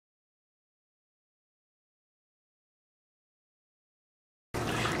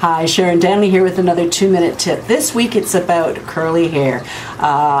Hi, Sharon Danley here with another 2-minute tip. This week it's about curly hair.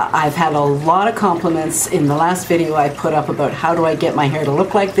 I've had a lot of compliments in the last video I put up about how do I get my hair to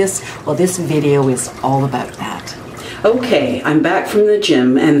look like this. Well, this video is all about that. Okay, I'm back from the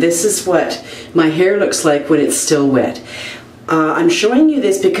gym and this is what my hair looks like when it's still wet. I'm showing you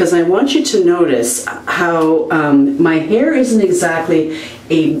this because I want you to notice how my hair isn't exactly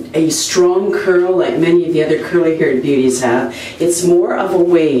a strong curl like many of the other curly haired beauties have. It's more of a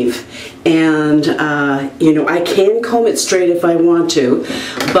wave, and you know, I can comb it straight if I want to,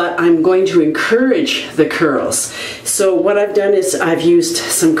 but I'm going to encourage the curls. So what I've done is I've used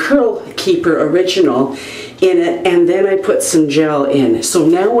some Curl Keeper Original in it, and then I put some gel in. So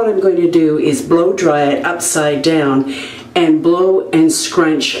now what I'm going to do is blow dry it upside down and blow and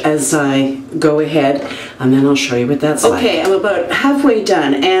scrunch as I go ahead, and then I'll show you what that's like. Okay, I'm about halfway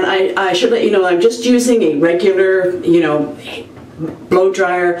done, and I should let you know I'm just using a regular, you know, blow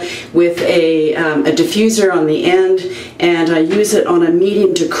dryer with a diffuser on the end, and I use it on a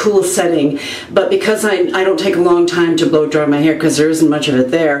medium to cool setting. But because I don't take a long time to blow dry my hair because there isn't much of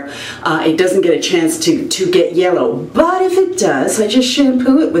it there, it doesn't get a chance to get yellow. But if it does, I just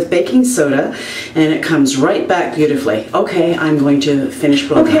shampoo it with baking soda and it comes right back beautifully. Okay, I'm going to finish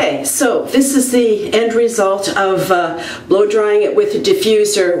blow drying. Okay, so this is the end result of blow drying it with a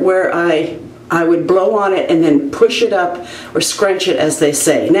diffuser, where I would blow on it and then push it up, or scrunch it as they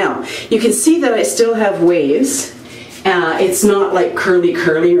say. Now, you can see that I still have waves. It's not like curly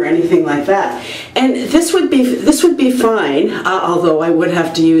or anything like that. And this would be fine, although I would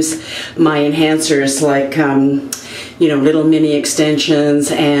have to use my enhancers like you know, little mini extensions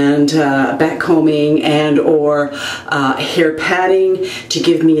and back combing and or hair padding to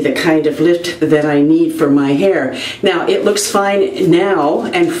give me the kind of lift that I need for my hair. Now, it looks fine now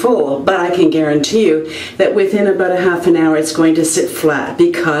and full, but I can guarantee you that within about a half an hour it's going to sit flat,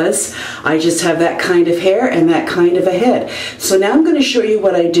 because I just have that kind of hair and that kind of a head. So now I'm going to show you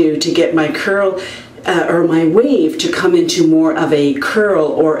what I do to get my curl or my wave to come into more of a curl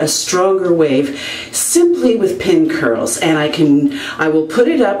or a stronger wave, simply with pin curls. And I will put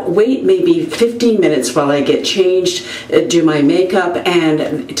it up, wait maybe 15 minutes while I get changed, do my makeup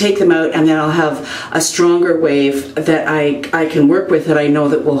and take them out, and then I'll have a stronger wave that I can work with, that I know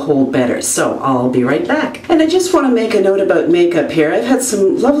that will hold better. So I'll be right back. And I just want to make a note about makeup here. I've had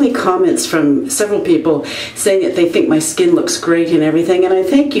some lovely comments from several people saying that they think my skin looks great and everything, and I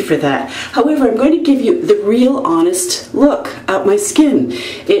thank you for that. However, I'm going to give you the real honest look at my skin.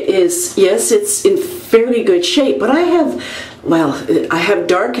 It is, yes, it's in fairly good shape, but I have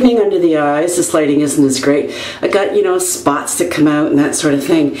darkening under the eyes. This lighting isn't as great. I got, you know, spots that come out and that sort of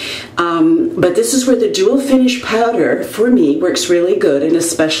thing. But this is where the dual finish powder for me works really good, and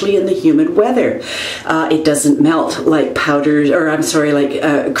especially in the humid weather. It doesn't melt like powders, or I'm sorry,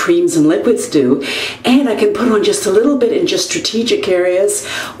 like creams and liquids do. And I can put on just a little bit in just strategic areas,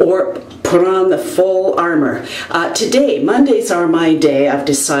 or put on the full armor. Today, Mondays are my day. I've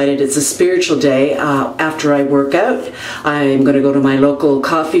decided it's a spiritual day. After I work out, I'm going to go to my local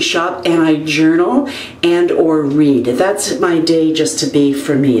coffee shop and I journal and or read. That's my day just to be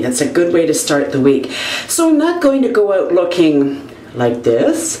for me. That's a good way to start the week. So I'm not going to go out looking like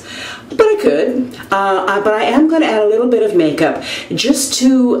this, but I could. But I am going to add a little bit of makeup just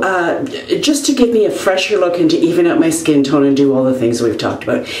to give me a fresher look and to even out my skin tone and do all the things we've talked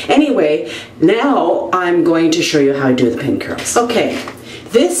about. Anyway, now I'm going to show you how to do the pin curls. Okay.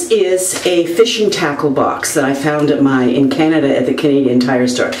 This is a fishing tackle box that I found in Canada at the Canadian Tire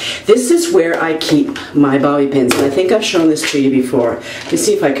store. This is where I keep my bobby pins, and I think I've shown this to you before. Let me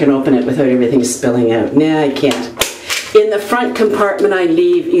see if I can open it without everything spilling out. Nah, I can't. In the front compartment I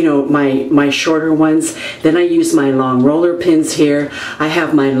leave, you know, my shorter ones. Then I use my long roller pins here. I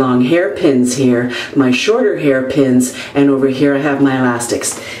have my long hair pins here, my shorter hair pins, and over here I have my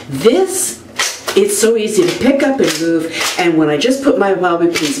elastics. It's so easy to pick up and move, and when I just put my bobby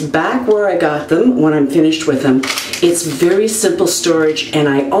pins back where I got them, when I'm finished with them, it's very simple storage, and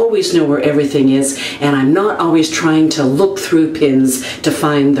I always know where everything is, and I'm not always trying to look through pins to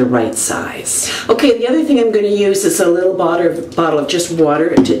find the right size. Okay, the other thing I'm going to use is a little bottle of just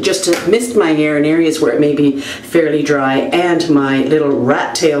water, just to mist my hair in areas where it may be fairly dry, and my little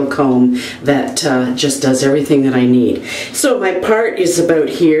rat tail comb that just does everything that I need. So my part is about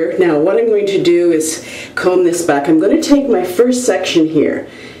here. Now what I'm going to do is comb this back. I'm going to take my first section here.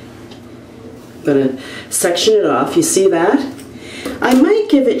 I'm going to section it off. You see that? I might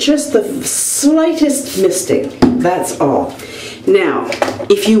give it just the slightest misting. That's all. Now,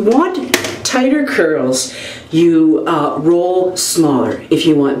 if you want tighter curls, you roll smaller. If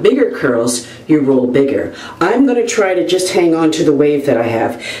you want bigger curls, you roll bigger. I'm going to try to just hang on to the wave that I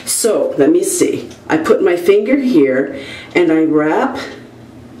have. So let me see. I put my finger here and I wrap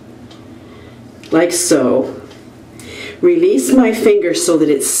like so. Release my finger so that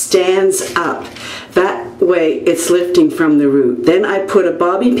it stands up. That way it's lifting from the root. Then I put a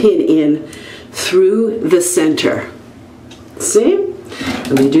bobby pin in through the center. See?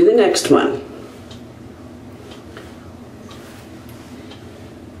 Let me do the next one.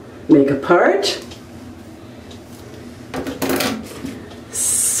 Make a part.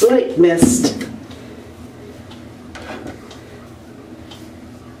 Slight mist.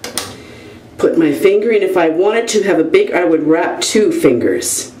 Put my finger in. If I wanted to have a big, I would wrap 2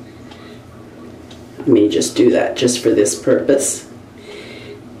 fingers. Let me just do that just for this purpose.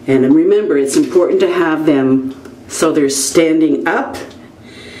 And then remember, it's important to have them so they're standing up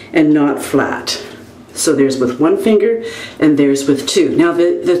and not flat. So there's with 1 finger and there's with 2. Now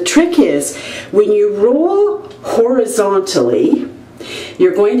the trick is when you roll horizontally,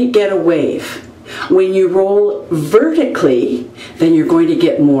 you're going to get a wave. When you roll vertically, then you're going to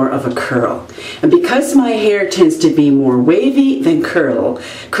get more of a curl. And because my hair tends to be more wavy than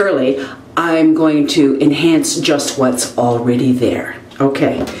curly, I'm going to enhance just what's already there.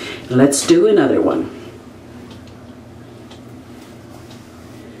 Okay, let's do another one.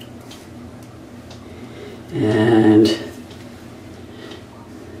 And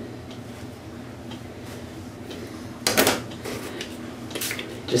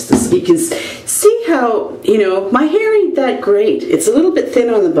just as you can see how, you know, my hair ain't that great. It's a little bit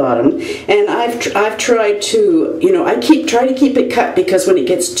thin on the bottom, and I've tried to, you know, try to keep it cut, because when it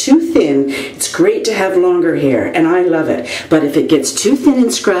gets too thin, it's great to have longer hair, and I love it. But if it gets too thin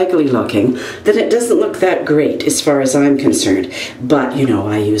and scraggly looking, then it doesn't look that great as far as I'm concerned. But, you know,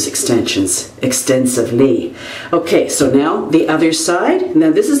 I use extensions extensively. Okay, so now the other side.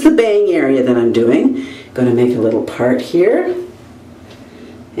 Now this is the bang area that I'm doing. Going to make a little part here.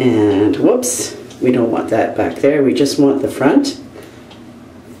 And whoops, we don't want that back there, we just want the front.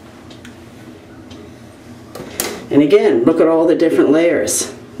 And again, look at all the different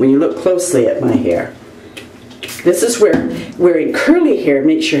layers when you look closely at my hair. This is where wearing curly hair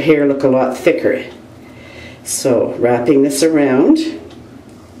makes your hair look a lot thicker. So wrapping this around,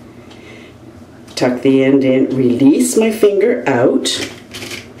 tuck the end in, release my finger out,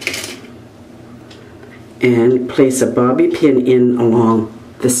 and place a bobby pin in along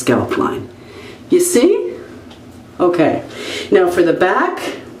the scalp line. You see? Okay. Now for the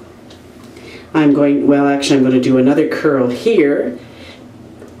back, I'm going to do another curl here,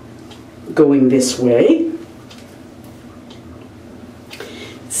 going this way.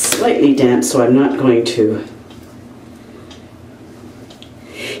 Slightly damp, so I'm not going to.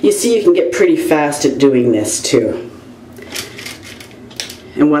 You see, you can get pretty fast at doing this too.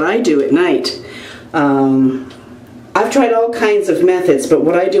 And what I do at night, I've tried all kinds of methods, but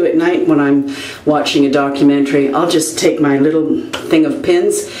what I do at night when I'm watching a documentary, I'll just take my little thing of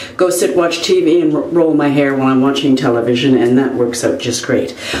pins, go sit, watch TV, and roll my hair while I'm watching television, and that works out just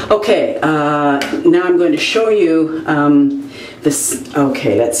great. Okay, now I'm going to show you this.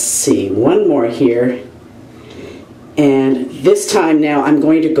 Okay, let's see, one more here. And this time now I'm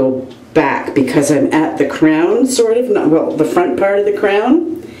going to go back because I'm at the crown, sort of, well, the front part of the crown.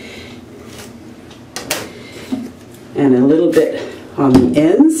 And a little bit on the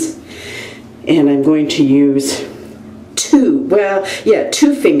ends, and I'm going to use 2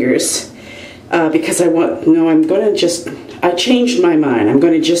 fingers because I changed my mind. I'm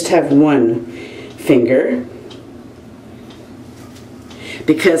going to just have 1 finger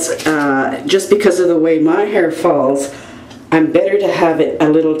because just because of the way my hair falls, I'm better to have it a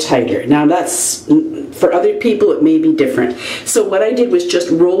little tighter. Now that's, for other people it may be different. So what I did was just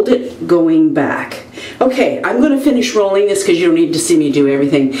rolled it going back. Okay, I'm going to finish rolling this because you don't need to see me do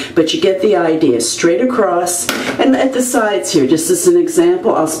everything, but you get the idea. Straight across, and at the sides here, just as an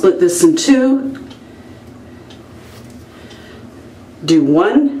example, I'll split this in 2. Do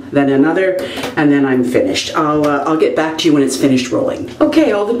 1, then another, and then I'm finished. I'll get back to you when it's finished rolling.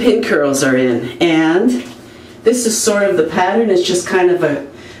 Okay, all the pin curls are in, and this is sort of the pattern. It's just kind of a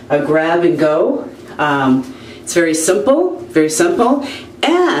grab and go. It's very simple,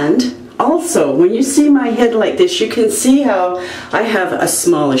 and also when you see my head like this, you can see how I have a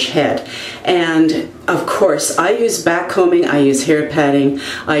smallish head. And of course, I use backcombing, I use hair padding,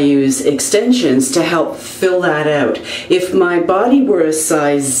 I use extensions to help fill that out. If my body were a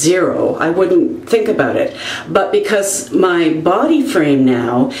size 0, I wouldn't think about it. But because my body frame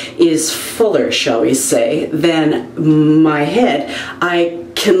now is fuller, shall we say, than my head, I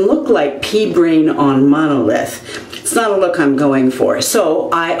can look like pea brain on monolith. It's not a look I'm going for. So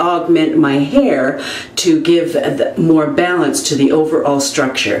I augment my hair to give more balance to the overall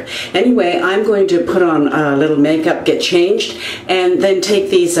structure. Anyway, I'm going to put on a little makeup, get changed, and then take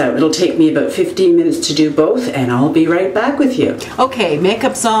these out. It'll take me about 15 minutes to do both, and I'll be right back with you. Okay,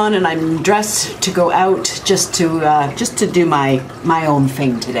 makeup's on and I'm dressed to go out just to do my own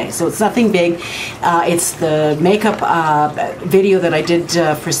thing today. So it's nothing big. It's the makeup video that I did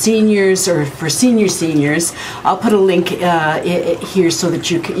for seniors, or for seniors. I'll put a link here so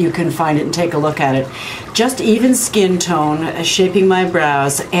that you can find it and take a look at it. Just even skin tone, shaping my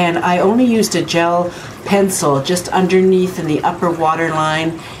brows, and I only used a gel pencil just underneath in the upper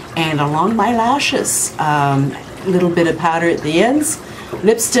waterline and along my lashes. Little bit of powder at the ends,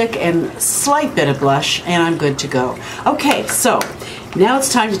 lipstick, and slight bit of blush, and I'm good to go. Okay, so now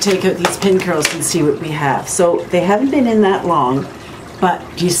it's time to take out these pin curls and see what we have. So they haven't been in that long, but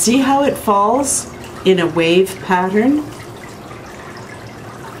do you see how it falls in a wave pattern?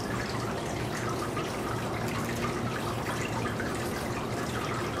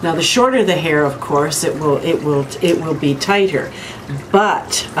 Now the shorter the hair, of course, it will be tighter,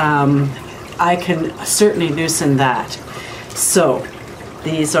 but I can certainly loosen that. So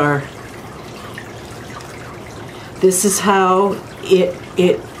this is how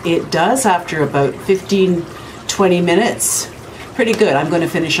it does after about 15-20 minutes. Pretty good. I'm going to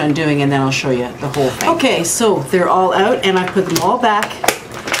finish undoing and then I'll show you the whole thing. Okay, so they're all out and I put them all back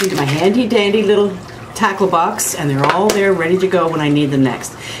into my handy dandy little tackle box, and they're all there ready to go when I need them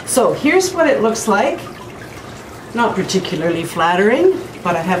next. So here's what it looks like. Not particularly flattering,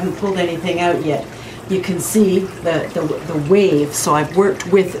 but I haven't pulled anything out yet. You can see the wave, so I've worked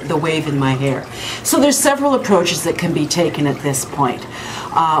with the wave in my hair. So there's several approaches that can be taken at this point.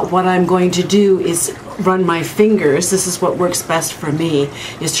 What I'm going to do is run my fingers, this is what works best for me,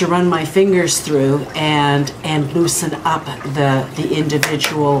 is to run my fingers through and loosen up the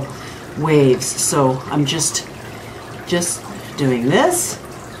individual waves. So I'm just doing this.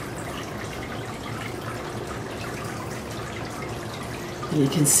 And you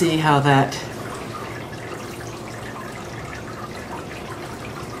can see how that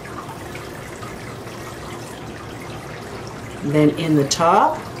then in the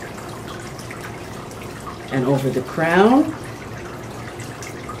top and over the crown.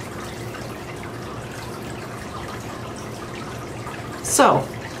 So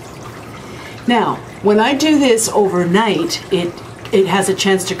now when I do this overnight, it has a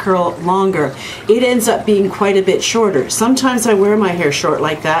chance to curl longer. It ends up being quite a bit shorter. Sometimes I wear my hair short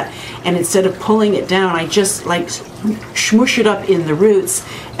like that, and instead of pulling it down, I just like smush it up in the roots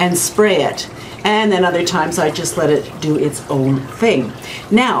and spray it. And then other times I just let it do its own thing.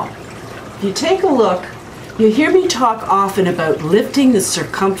 Now, if you take a look, you hear me talk often about lifting the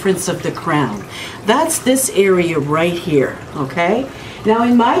circumference of the crown. That's this area right here, okay? Now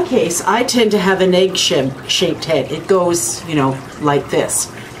in my case, I tend to have an egg-shaped head. It goes, you know, like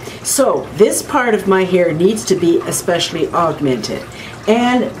this. So this part of my hair needs to be especially augmented.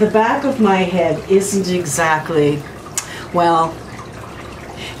 And the back of my head isn't exactly, well,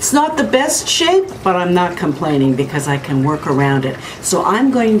 it's not the best shape, but I'm not complaining because I can work around it. So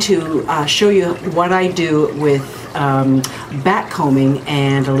I'm going to show you what I do with back combing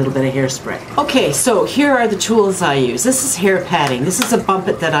and a little bit of hairspray. Okay, so here are the tools I use. This is hair padding. This is a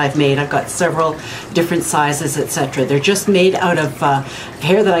bumpet that I've made. I've got several different sizes, etc. They're just made out of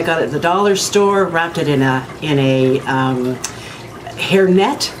hair that I got at the dollar store, wrapped it in a hair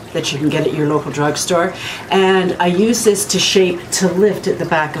net that you can get at your local drugstore, and I use this to lift at the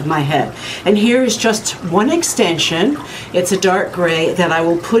back of my head. And here is just one extension. It's a dark gray that I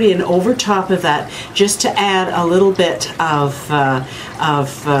will put in over top of that just to add a little bit of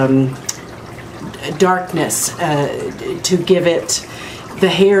darkness to give it the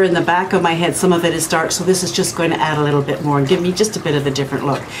hair in the back of my head. Some of it is dark, so this is just going to add a little bit more and give me just a bit of a different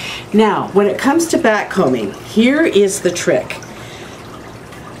look. Now, when it comes to back combing, here is the trick.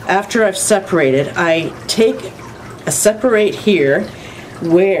 After I've separated, I take a separate here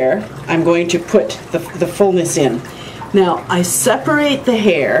where I'm going to put the fullness in. Now, I separate the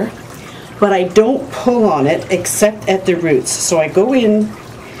hair, but I don't pull on it except at the roots. So I go in,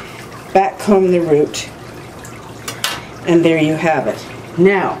 back comb the root, and there you have it.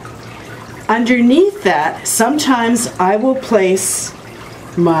 Now, underneath that, sometimes I will place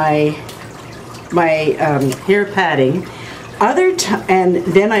my hair padding. And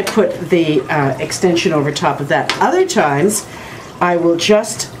then I put the extension over top of that. Other times, I will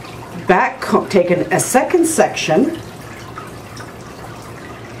just take a second section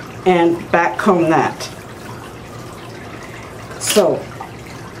and back comb that. So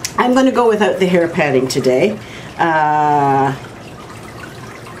I'm going to go without the hair padding today.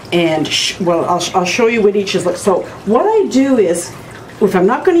 Well, I'll show you what each is like. So what I do is, if I'm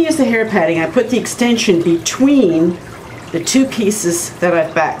not going to use the hair padding, I put the extension between the two pieces that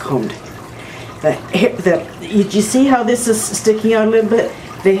I've backcombed. You see how this is sticking out a little bit?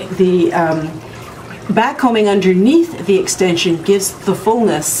 The backcombing underneath the extension gives the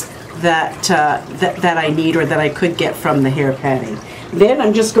fullness that I need, or that I could get from the hair padding. Then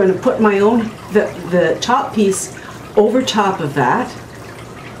I'm just going to put my own, the top piece over top of that,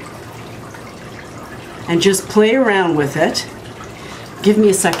 and just play around with it. Give me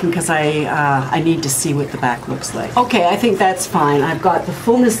a second, because I need to see what the back looks like. Okay, I think that's fine. I've got the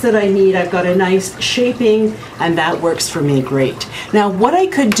fullness that I need. I've got a nice shaping, and that works for me great. Now, what I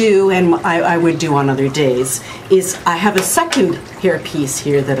could do, and I would do on other days, is I have a second hair piece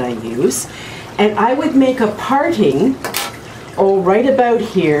here that I use, and I would make a parting, right about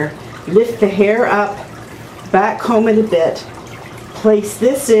here, lift the hair up, back comb it a bit, place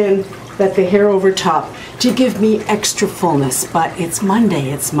this in, let the hair over top, to give me extra fullness. But it's Monday,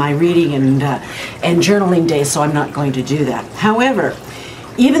 it's my reading and journaling day, so I'm not going to do that. However,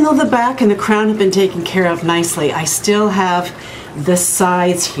 even though the back and the crown have been taken care of nicely, I still have the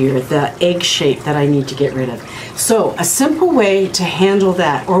sides here, the egg shape, that I need to get rid of. So a simple way to handle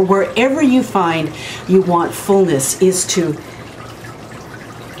that, or wherever you find you want fullness, is to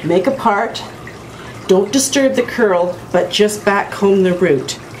make a part. Don't disturb the curl, but just back comb the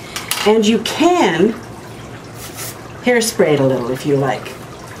root. And you can hairspray it a little if you like.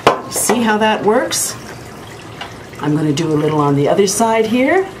 See how that works? I'm going to do a little on the other side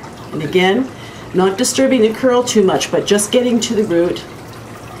here. And again, not disturbing the curl too much, but just getting to the root.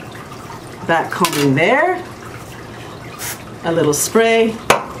 Back combing there. A little spray.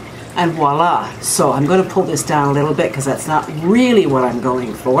 And voila. So I'm going to pull this down a little bit, because that's not really what I'm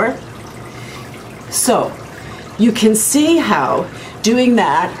going for. So you can see how doing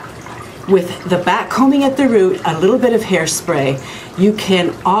that with the back combing at the root, a little bit of hairspray, you can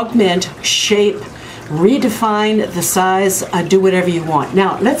augment, shape, redefine the size, do whatever you want.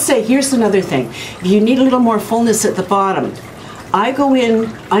 Now, let's say, here's another thing. If you need a little more fullness at the bottom, I go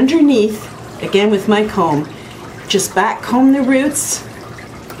in underneath, again with my comb, just back comb the roots.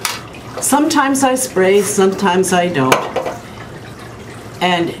 Sometimes I spray, sometimes I don't.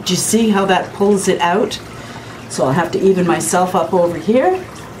 And do you see how that pulls it out? So I'll have to even myself up over here.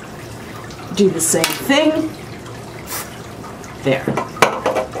 Do the same thing. There.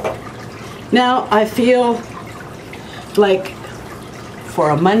 Now I feel like for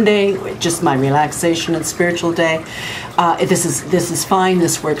a Monday, just my relaxation and spiritual day, this is fine.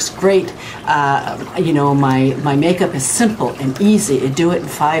 This works great. You know, my makeup is simple and easy. I do it in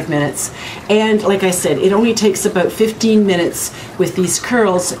 5 minutes, and like I said, it only takes about 15 minutes with these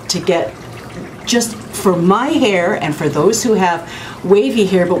curls to get, just for my hair and for those who have wavy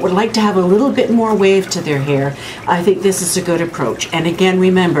hair but would like to have a little bit more wave to their hair, I think this is a good approach. And again,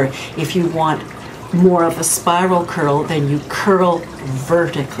 remember, if you want more of a spiral curl, then you curl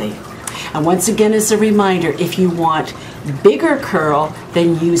vertically. And once again, as a reminder, if you want bigger curl,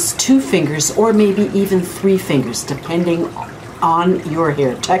 then use 2 fingers or maybe even 3 fingers, depending on your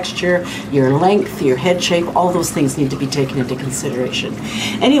hair texture, your length, your head shape. All those things need to be taken into consideration.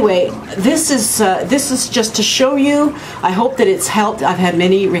 Anyway, this is just to show you. I hope that it's helped. I've had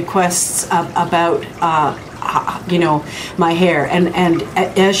many requests about you know, my hair, and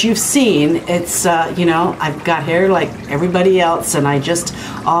as you've seen, it's you know, I've got hair like everybody else, and I just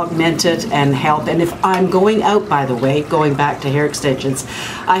augment it and help. And if I'm going out, by the way, going back to hair extensions,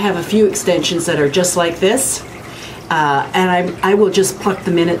 I have a few extensions that are just like this. And I will just pluck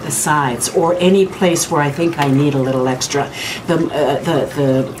them in at the sides, or any place where I think I need a little extra.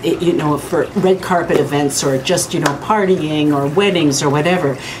 You know, for red carpet events, or just, you know, partying or weddings or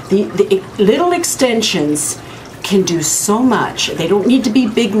whatever. The little extensions can do so much. They don't need to be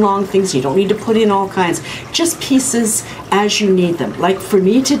big, long things. You don't need to put in all kinds. Just pieces as you need them. Like for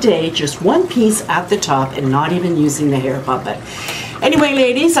me today, just 1 piece at the top and not even using the hair puppet. Anyway,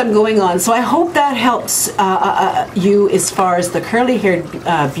 ladies, I'm going on. So I hope that helps you as far as the curly haired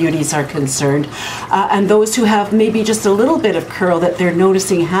beauties are concerned, and those who have maybe just a little bit of curl that they're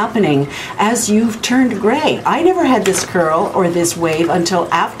noticing happening as you've turned gray. I never had this curl or this wave until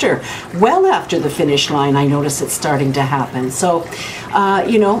after, well after the finish line, I noticed it starting to happen. So,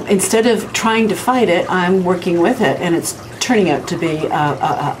 you know, instead of trying to fight it, I'm working with it, and it's turning out to be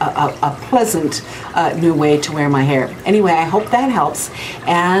a pleasant new way to wear my hair. Anyway, I hope that helps,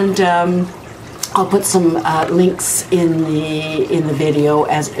 and I'll put some links in the video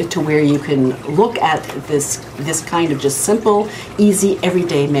as to where you can look at this kind of just simple, easy,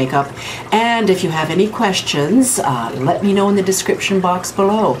 everyday makeup. And if you have any questions, let me know in the description box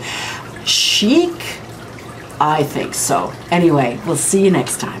below. Chic? I think so. Anyway, we'll see you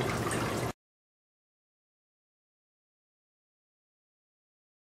next time.